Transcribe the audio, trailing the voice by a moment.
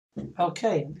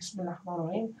Okay,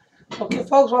 Bismillahirrahmanirrahim. Okay,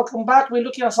 folks, welcome back. We're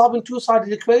looking at solving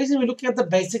two-sided equations. We're looking at the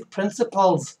basic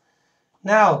principles.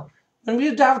 Now, when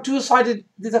we have two-sided,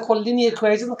 these are called linear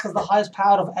equations because the highest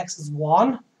power of x is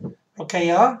 1. Okay,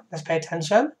 yeah, let's pay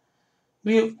attention.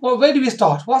 Where do we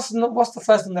start? What's the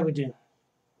first thing that we do?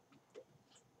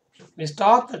 We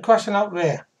start the question out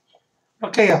where?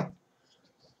 Okay, yeah.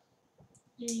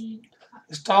 We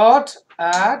start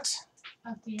at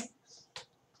the x.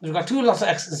 We've got two lots of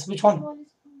x's. Which one?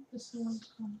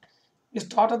 We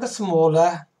start at the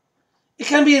smaller. It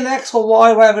can be an x or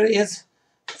y, whatever it is.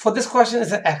 For this question,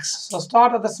 it's an x. So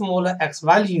start at the smaller x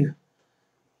value.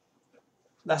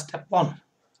 That's step 1.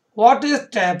 What is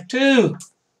step 2?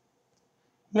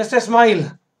 Mr.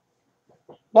 Ismail.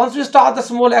 Once we start the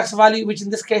small x value, which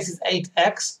in this case is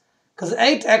 8x, because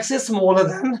 8x is smaller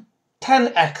than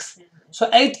 10x. So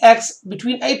 8x,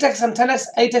 between 8x and 10x,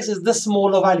 8x is the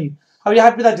smaller value. Are you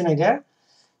happy with that, Junaid? Yeah?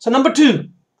 So number 2.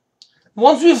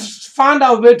 Once we've found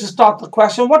out where to start the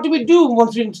question, what do we do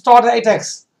once we start at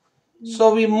 8x?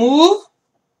 So we move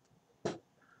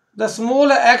the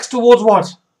smaller x towards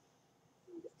what?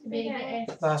 Bigger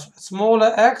x. That's right.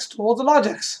 Smaller x towards the large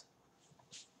x.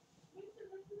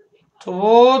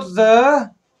 Towards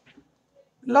the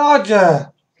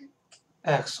larger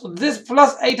x. So this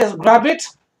plus 8x, grab it.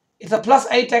 It's a plus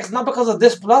 8x, not because of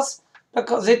this plus,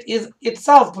 because it is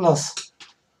itself plus.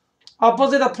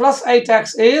 Opposite of plus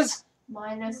 8x is?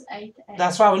 Minus 8x.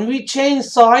 That's right. When we change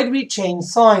side, we change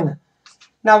sign.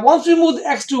 Now, once we move the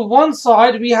x to one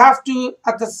side, we have to,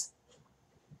 at this,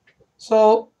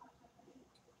 so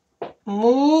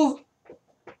move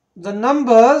the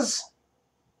numbers.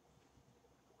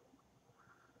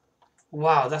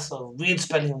 Wow, that's a weird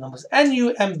spelling of numbers.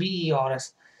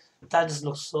 N-U-M-B-E-R-S. That just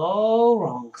looks so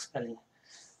wrong spelling.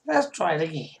 Let's try it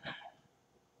again.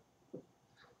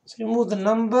 So you move the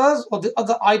numbers or the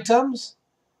other items.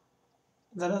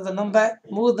 The number,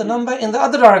 move the number in the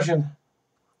other direction.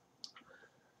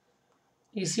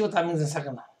 You see what that means in a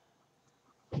second.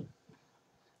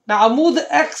 Now I'll move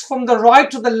the x from the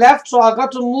right to the left, so I've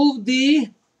got to move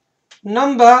the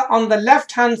number on the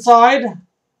left hand side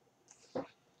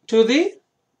to the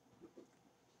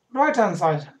right hand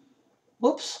side.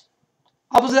 Whoops.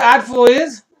 Opposite add 4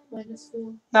 is? Minus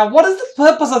 4. Now what is the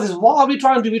purpose of this? What are we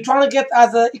trying to do? We're trying to get,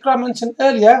 as Ikra mentioned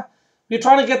earlier, we're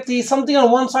trying to get the something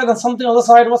on one side and something on the other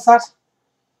side. What's that?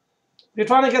 We're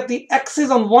trying to get the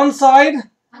x's on one side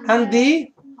and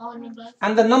the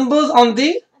numbers on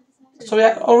the. So we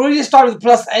already started with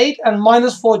plus 8 and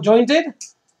minus 4 jointed.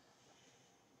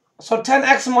 So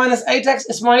 10x minus 8x,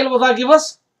 Ismail, what will that give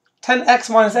us? 10x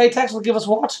minus 8x will give us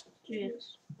what?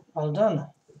 2x. Well done.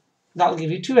 That'll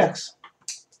give you 2x.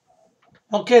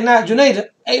 Okay, now Junaid,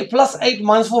 8 plus 8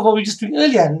 minus 4, what we just doing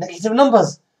earlier, negative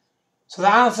numbers. So the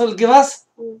answer will give us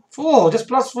 4, just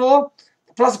plus 4.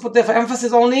 The plus put there for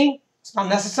emphasis only. It's not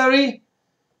necessary.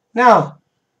 Now,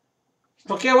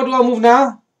 okay, what do I move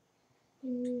now?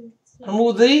 I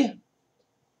move the,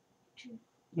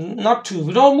 not 2.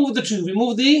 We don't move the 2. We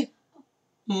move the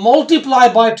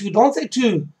multiply by 2. Don't say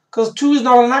 2, because 2 is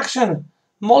not an action.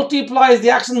 Multiply is the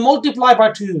action, multiply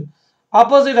by 2.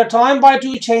 Opposite of time by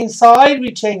 2, change side,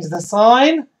 we change the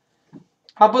sign.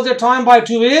 Opposite time by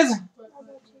 2 is?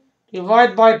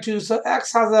 Divide by 2. So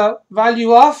x has a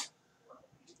value of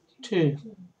 2.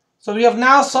 So we have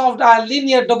now solved our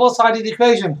linear double-sided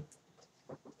equation.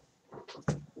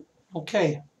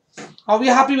 Okay. Are we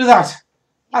happy with that?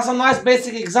 That's a nice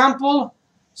basic example.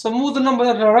 So move the number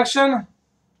in the direction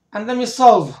and then we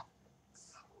solve.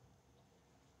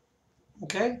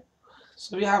 Okay.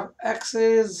 So we have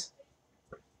x's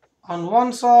on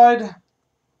one side.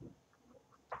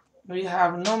 We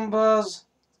have numbers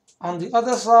on the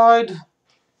other side.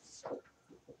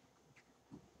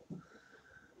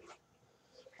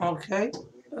 Okay.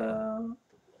 And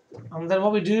then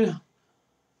what we do?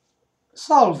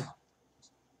 Solve.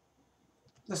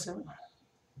 Let's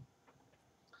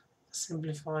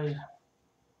simplify.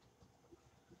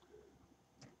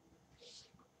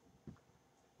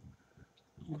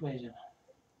 Equation.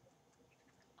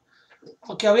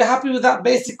 Okay, we're happy with that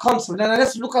basic concept. Now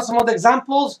let's look at some of the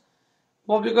examples.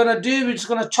 What we're going to do, we're just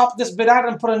going to chop this bit out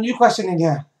and put a new question in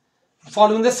here,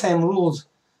 following the same rules.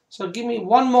 So give me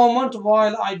one moment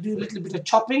while I do a little bit of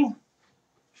chopping.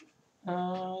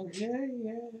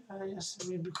 Yes,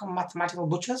 we become mathematical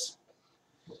butchers.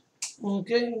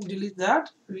 Okay, delete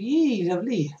that.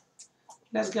 Lovely.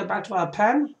 Let's get back to our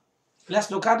pen. Let's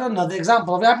look at another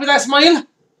example. Are we happy with that, Ismail?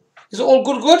 Is it all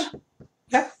good?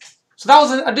 Yeah? So that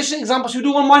was an additional example. Should we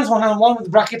do 1 minus 1 and 1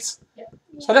 with brackets? Yeah.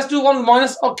 So let's do 1 with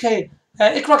minus. Okay.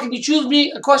 Ikra, can you choose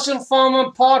me a question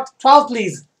from part 12,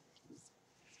 please?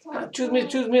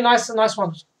 Choose me nice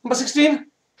one. Number 16?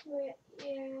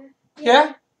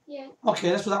 Yeah? Yeah.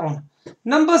 Okay, let's do that one.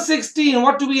 Number 16,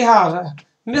 what do we have?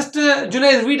 Mr.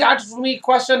 Junaid, read out for me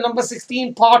question number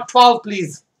 16, part 12,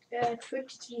 please.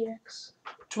 23x.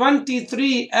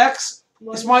 23x.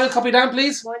 Ismail, copy down,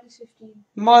 please. Minus 15.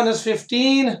 Minus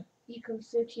 15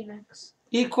 Equals 13x.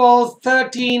 equals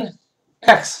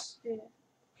 13x. Yeah.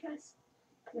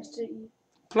 Plus 30.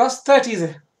 Plus 30 is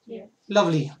it? Yeah.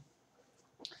 Lovely.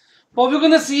 What we're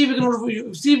going to see, we're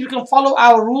going to see if we can follow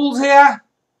our rules here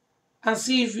and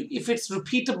see if it's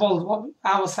repeatable,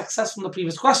 our success from the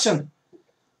previous question.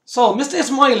 So, Mr.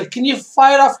 Ismail, can you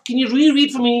fire off, can you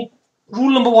reread for me rule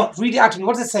number 1? Read it out to me.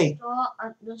 What does it say? Start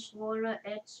at the smaller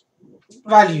x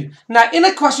Value. Now, in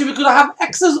a question, we could have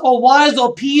x's or y's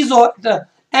or p's or the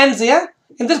n's here.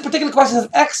 In this particular question, it's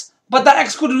x, but that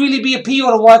x could really be a p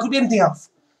or a y, it could be anything else.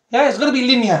 Yeah, it's going to be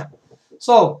linear.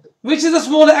 So, which is the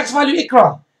smaller x value,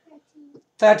 Ikra?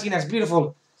 13x,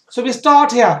 beautiful. So, we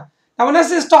start here. Now, when I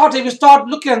say start here, we start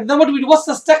looking. Then what do we do? What's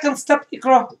the second step,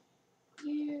 Ikra?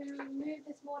 You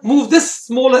Move this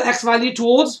smaller x value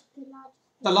towards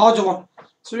the larger one.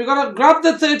 So we're going to grab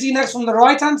the 13x from the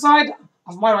right hand side,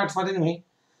 of my right side anyway,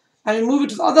 and we move it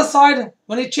to the other side.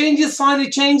 When it changes sign,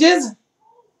 it changes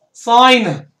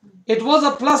sign. It was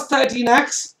a plus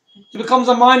 13x, it becomes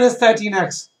a minus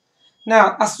 13x.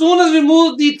 Now, as soon as we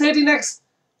move the 13x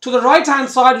to the right hand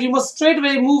side, we must straight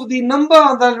away move the number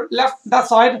on the left, that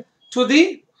side, to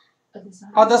the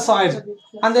other side.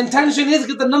 And the intention is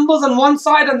get the numbers on one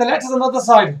side and the letters on the other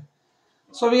side.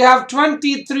 So we have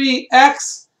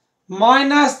 23x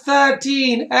minus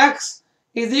 13x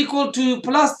is equal to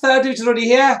plus 30, which is already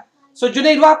here. So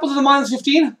Junaid, what happens to the minus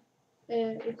 15?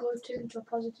 it goes into a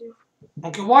positive.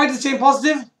 Okay, why does it change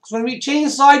positive? Because when we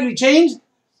change side, we change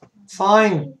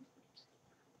sign.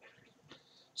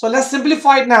 So let's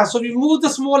simplify it now. So we move the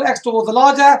small x towards the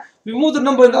larger. We move the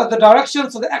number in the other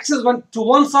direction. So the x's went to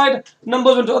one side,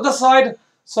 numbers went to the other side.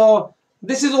 So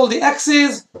this is all the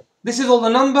x's. This is all the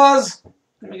numbers.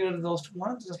 Let me get rid of those two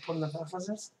lines. Just put in the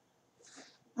parentheses.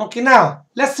 Okay, now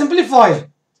let's simplify.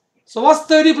 So what's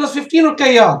 30 plus 15?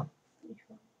 Okay, yeah.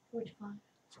 45.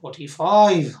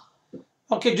 45.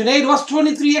 Okay, Junaid, what's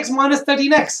 23x minus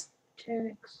 13x?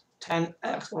 10x.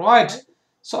 10x, right.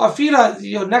 So Afira,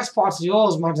 your next part's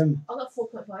yours, madam. I got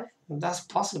 4.5. That's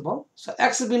possible. So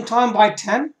x has been timed by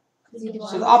 10. Divide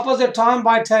So the opposite time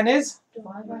by 10 is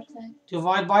by 10.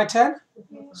 divide by 10.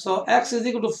 So x is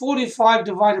equal to 45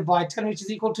 divided by 10, which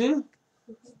is equal to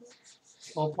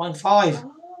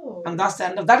 4.5. Oh. And that's the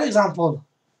end of that example.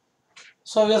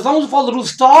 So as long as you follow the rule,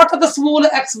 start at the smaller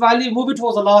x value, move it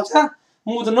towards the larger,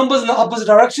 move the numbers in the opposite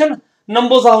direction.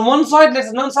 Numbers on one side, let's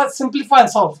on one side, simplify and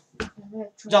solve.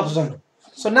 Job's done.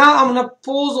 So now I'm going to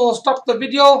pause or stop the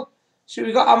video. So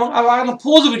I'm going to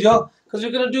pause the video because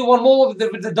we're going to do one more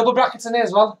with the double brackets in there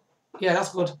as well. Yeah,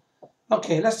 that's good.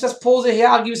 Okay, let's just pause it here.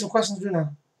 I'll give you some questions to do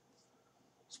now.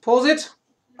 Let's pause it.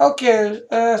 Okay,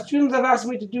 students have asked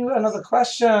me to do another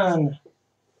question.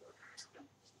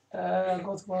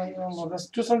 Go to my let's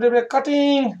do some little bit of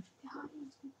cutting.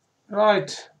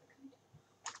 Right.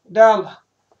 Dal.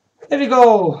 There we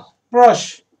go.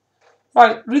 Brush.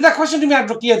 Right, read that question to me,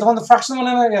 Rukia, the one, the fraction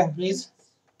one, yeah, please.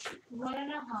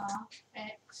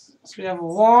 1.5x. So we have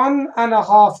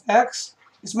 1.5x.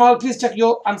 Ismail, please check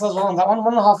your answers on that one.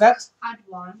 1.5x. Add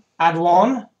 1 Add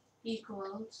 1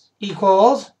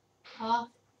 equals half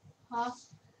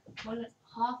x.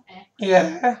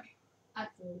 yeah. Add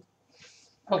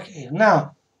 4. Okay,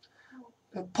 now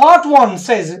part 1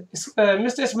 says,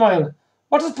 Mr. Ismail,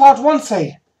 what does part 1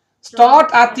 say?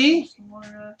 Start at the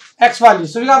Smaller, x value.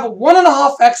 So we have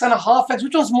 1.5x and a half x.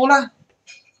 Which one's smaller?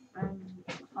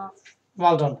 half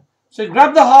Well done. So you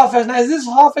grab the half x. Now is this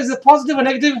half x a positive or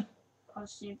negative?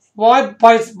 positive. Why?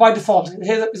 By default.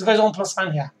 Here it's got its own plus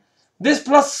sign here. This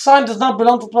plus sign does not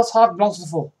belong to plus half, it belongs to the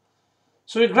 4.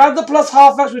 So we grab the plus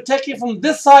half x, we take it from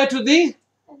this side to the,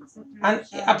 and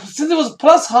since it was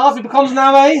plus half, it becomes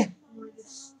now a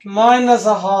minus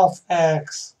a half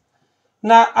x.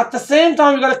 Now at the same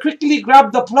time, we got to quickly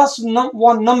grab the plus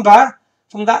 1 number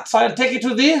from that side and take it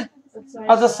to the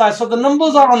other side. So the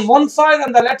numbers are on one side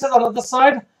and the letters on the other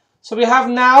side. So we have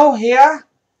now here,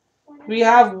 we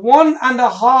have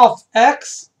 1.5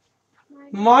 x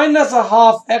minus a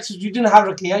half x, which you didn't have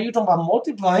here. You're talking about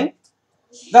multiplying.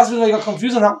 That's when you got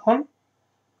confused on that one.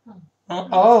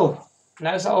 Oh,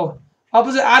 nice. Oh,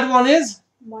 opposite add 1 is?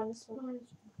 Minus 1.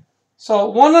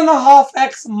 So 1.5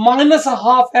 x minus a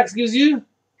half x gives you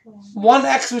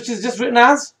 1x, which is just written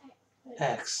as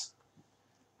x.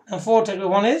 And 4 take away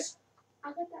 1 is?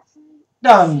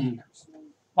 Done.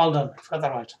 Well done. Got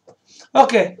that right.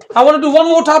 Okay, I want to do one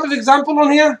more type of example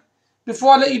on here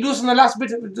before I let you do some of the last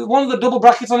bit. One of the double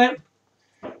brackets on it.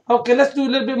 Okay, let's do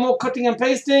a little bit more cutting and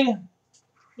pasting.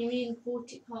 You mean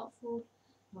 40 part 4?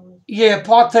 Yeah,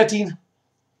 part 13.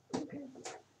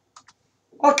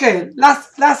 Okay,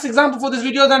 last example for this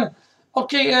video then.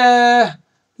 Okay,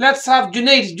 let's have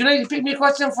Junaid. Junaid, pick me a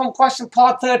question from question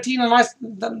part 13, a nice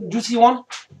juicy one.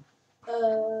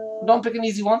 Don't pick an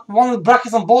easy one. One with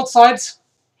brackets on both sides.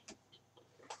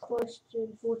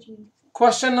 Question 14.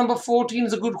 Question number 14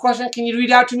 is a good question. Can you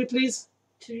read out to me, please?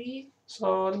 3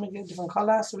 So let me get a different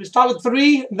color. So we start with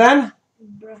 3, then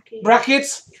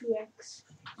brackets. 2x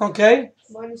Okay.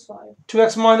 minus 5.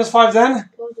 2x minus 5, then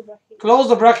Close the bracket. close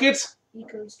the brackets.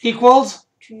 Equals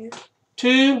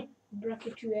 2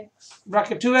 bracket 2x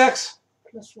bracket 2x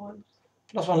plus 1.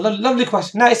 plus 1. Lovely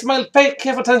question. Now, Ismail, pay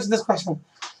careful attention to this question.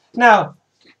 Now,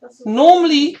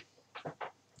 normally,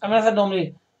 I said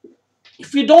normally,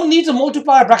 if you don't need to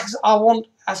multiply brackets, I won't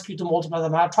ask you to multiply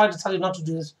them. I'll try to tell you not to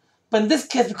do this. But in this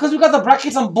case, because we've got the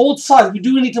brackets on both sides, we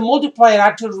do need to multiply it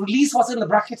out to release what's in the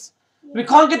brackets. We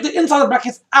can't get the inside of the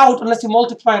brackets out unless you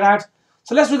multiply it out.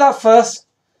 So let's do that first.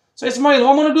 So Ismail,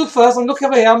 what I'm going to do first, I'm looking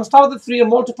over here, I'm going to start with the 3 and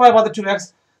multiply by the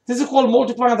 2x. This is called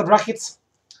multiplying the brackets.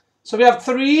 So we have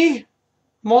 3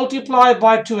 multiplied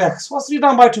by 2x. What's 3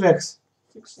 down by 2x?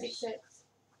 6x.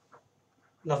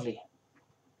 Lovely.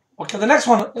 Okay, the next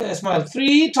one, Ismail,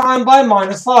 3 times by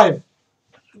minus 5.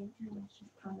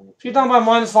 3 times by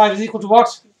minus 5 is equal to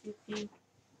what? 15.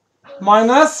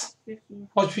 Minus, 15.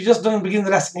 what we just done at the beginning of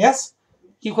the lesson, yes?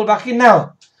 Equal back in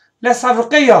now. Let's have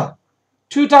Ruqayya.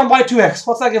 2 times by 2x.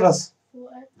 What's that give us?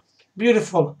 4x.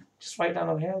 Beautiful. Just write down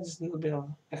over here, just a little bit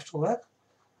of extra work.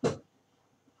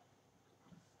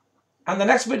 And the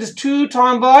next bit is 2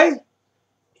 times by?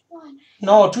 1.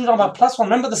 No, 2 times by plus 1.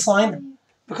 Remember the sign.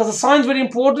 Because the sign is very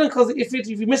important, because if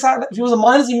you miss out, if it was a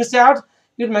minus, you missed out,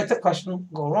 you'd make the question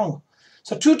go wrong.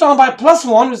 So 2 times by plus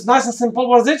 1 is nice and simple.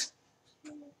 What is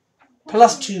it?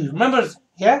 Plus 2. Remember,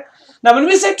 yeah? Now, when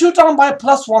we say 2 times by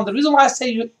plus 1, the reason why I say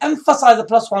you emphasize the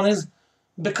plus 1 is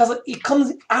because it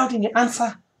comes out in your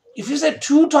answer. If you say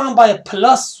 2 times by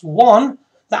plus 1,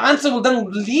 the answer will then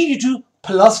lead you to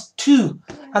plus 2.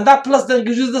 And that plus then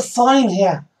gives you the sign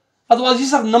here. Otherwise, you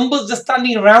just have numbers just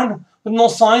standing around with no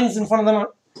signs in front of them.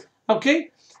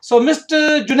 Okay? So,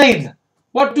 Mr. Junaid,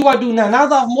 what do I do now? Now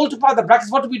that I've multiplied the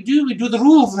brackets, what do? We do the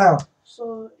rules now.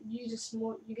 So you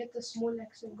get the small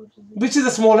x and go to the Which is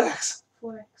the small x?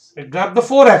 4x. We grab the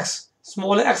 4x,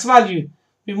 smaller x value.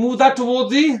 We move that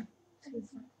towards the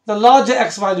larger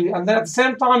x value. And then at the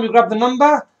same time, we grab the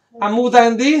number and move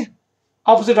that in the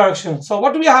opposite direction. So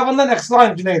what do we have on the next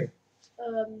line, Junaid?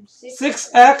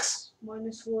 6x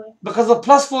minus 4x because the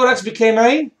plus 4x became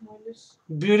a minus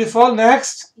beautiful.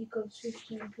 Next. equals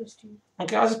 15 plus 2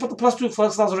 Okay, I'll just put the plus 2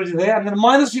 first. That's already there. And then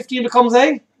minus 15 becomes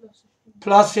a plus 15.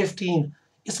 plus 15.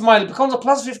 Ismail, it becomes a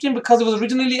plus 15 because it was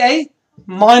originally a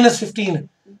minus 15.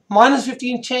 Minus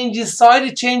 15 changes side,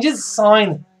 it changes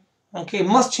sign. Okay,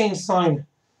 must change sign.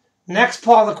 Next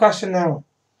part of the question now.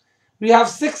 We have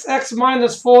 6x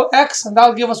minus 4x, and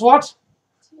that'll give us what?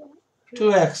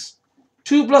 2x.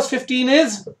 2 plus 15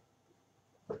 is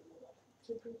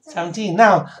 17.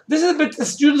 Now, this is a bit, the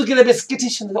students get a bit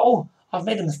skittish and they go, oh, I've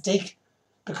made a mistake.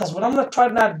 Because when I'm going to try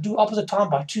now to do opposite time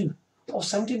by 2, oh,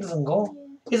 17 doesn't go.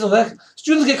 It doesn't work.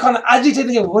 Students get kind of agitated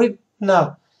and get worried.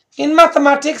 Now, in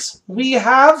mathematics, we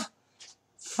have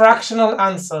fractional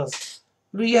answers.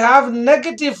 We have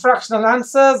negative fractional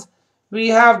answers. We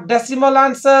have decimal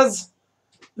answers.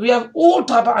 We have all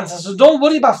type of answers. So don't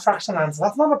worry about fractional answers.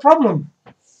 That's not a problem.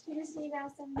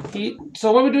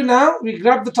 So what we do now, we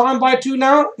grab the time by 2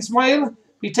 now, Ismail.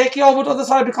 We take it over to the other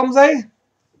side, becomes a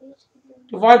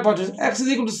divide by 2. X is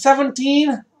equal to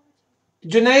 17.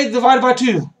 Junaid divided by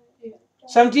 2.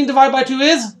 17 divided by 2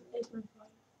 is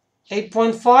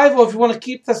 8.5, or if you want to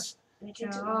keep this,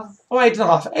 8.5. or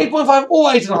 8.5. 8.5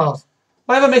 or 8.5.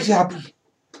 Whatever makes you happy.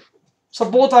 So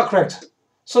both are correct.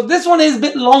 So this one is a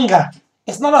bit longer.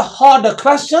 It's not a harder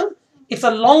question. It's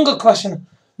a longer question.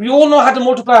 We all know how to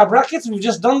multiply our brackets. We've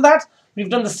just done that. We've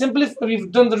done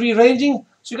the rearranging.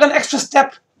 So you got an extra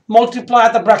step,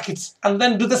 multiply the brackets, and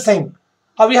then do the same.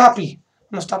 Are we happy?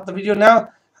 I'm going to stop the video now.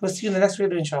 We'll see you in the next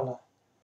video, inshallah.